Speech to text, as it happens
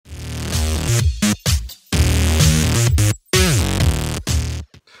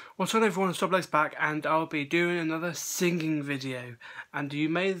What's up everyone, Stoplegs back, and I'll be doing another singing video. And you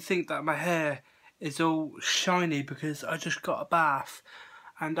may think that my hair is all shiny because I just got a bath.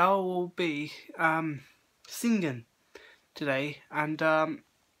 And I will be singing today, and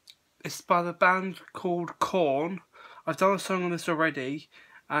it's by the band called Korn. I've done a song on this already,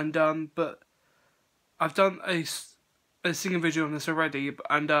 and but I've done a singing video on this already,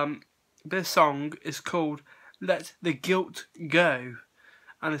 and this song is called "Let the Guilt Go."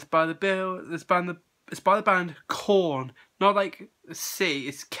 And it's by the band Korn, not like C,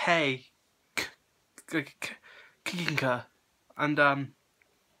 it's K, Kinka, and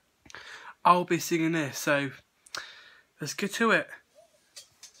I'll be singing this. So let's get to it.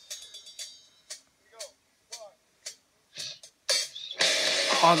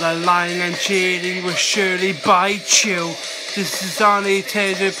 All the lying and cheating will surely bite you. This is only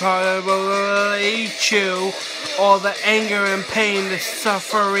tainted part will eat you. All the anger and pain, the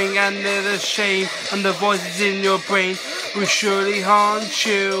suffering and the shame, and the voices in your brain will surely haunt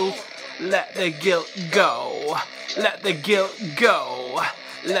you. Let the guilt go. Let the guilt go.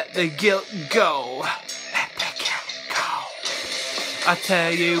 Let the guilt go. Let the guilt go. I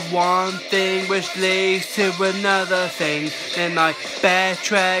tell you one thing which leads to another thing. Then I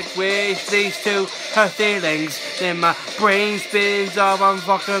backtrack which leads to her feelings. Then my brain spins off, I'm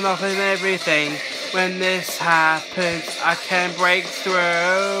fucking off and everything. When this happens, I can break through.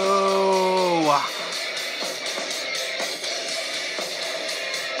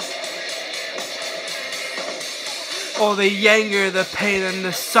 All the anger, the pain and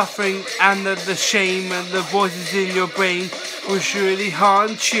the suffering and the shame and the voices in your brain will surely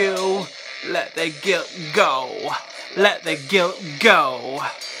haunt you. Let the guilt go. Let the guilt go.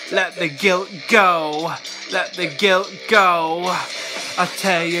 Let the guilt go. Let the guilt go. I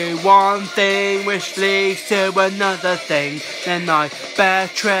tell you one thing which leads to another thing. Then I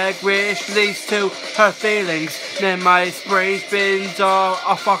backtrack which leads to her feelings. Then my brain spins off,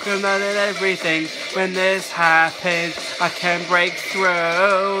 I fucking learn everything. When this happens, I can break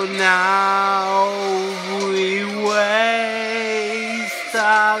through. Now we waste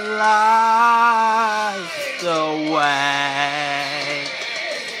our lives away,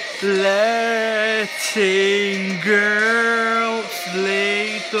 letting girls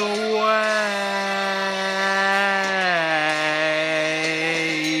lead the way.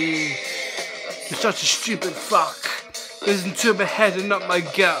 You're such a stupid fuck. Listen to my head and not my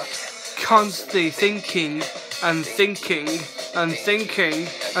gut. Constantly thinking and thinking and thinking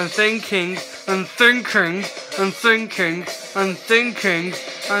and thinking and thinking and thinking and thinking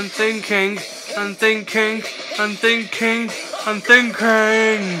and thinking and thinking and thinking and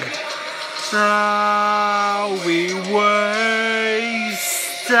thinking. Now we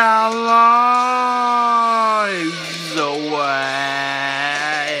waste our lives away,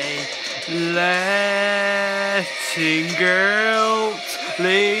 letting guilt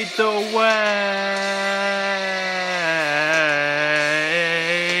lead the way.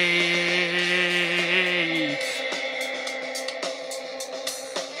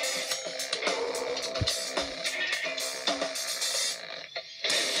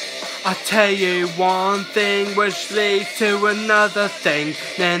 I tell you one thing which leads to another thing.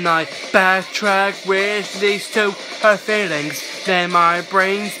 Then I backtrack which leads to her feelings. Then my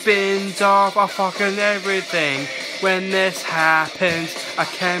brain spins off, I fucking everything. When this happens, I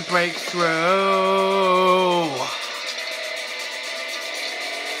can't break through.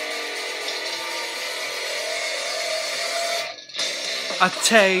 I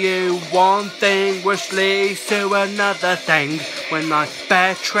tell you one thing which leads to another thing. When I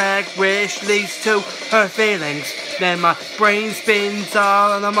backtrack which leads to her feelings. Then my brain spins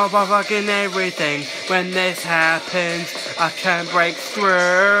all and I'm fucking everything. When this happens, I can break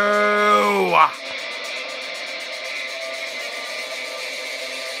through.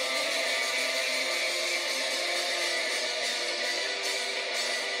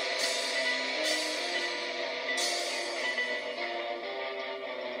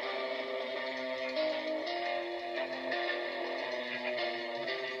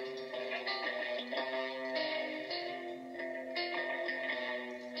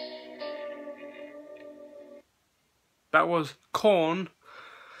 That was Korn,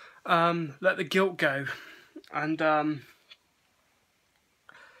 Let the Guilt Go. And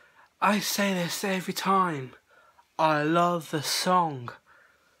I say this every time. I love the song.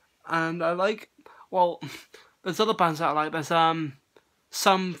 And I like, well, there's other bands that I like. There's there's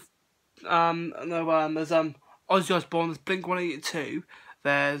Ozzy Osbourne, there's Blink-182,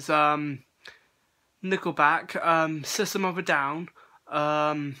 there's Nickelback, System of a Down,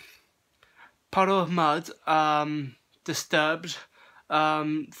 Puddle of Mud, Disturbed,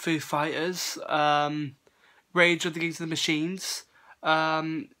 Foo Fighters, Rage of the Machines,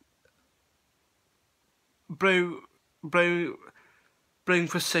 Blue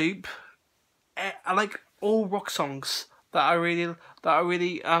for Soup. I like all rock songs that are really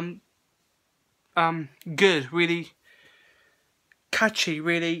good, really catchy,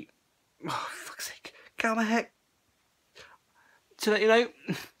 really. Oh, fuck's sake! Get out of my head. To let you know,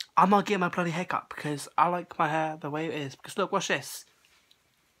 I'm not getting my bloody hair cut because I like my hair the way it is. Because look, watch this.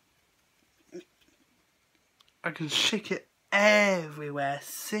 I can shake it everywhere.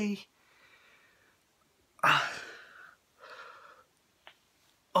 See?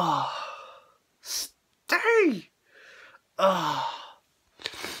 Oh, stay. Oh,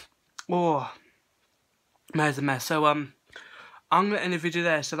 there's a mess. So I'm gonna end the video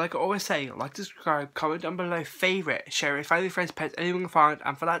there. So like I always say, like, subscribe, comment down below, favourite, share it, family, friends, pets, anyone can find.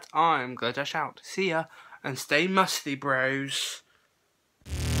 And for that, I'm gonna dash out. See ya, and stay musty, bros.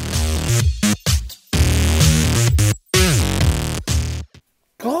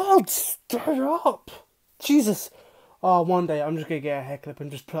 God, stir up. Jesus. Oh, one day I'm just gonna get a hair clip and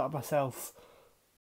just put it up myself.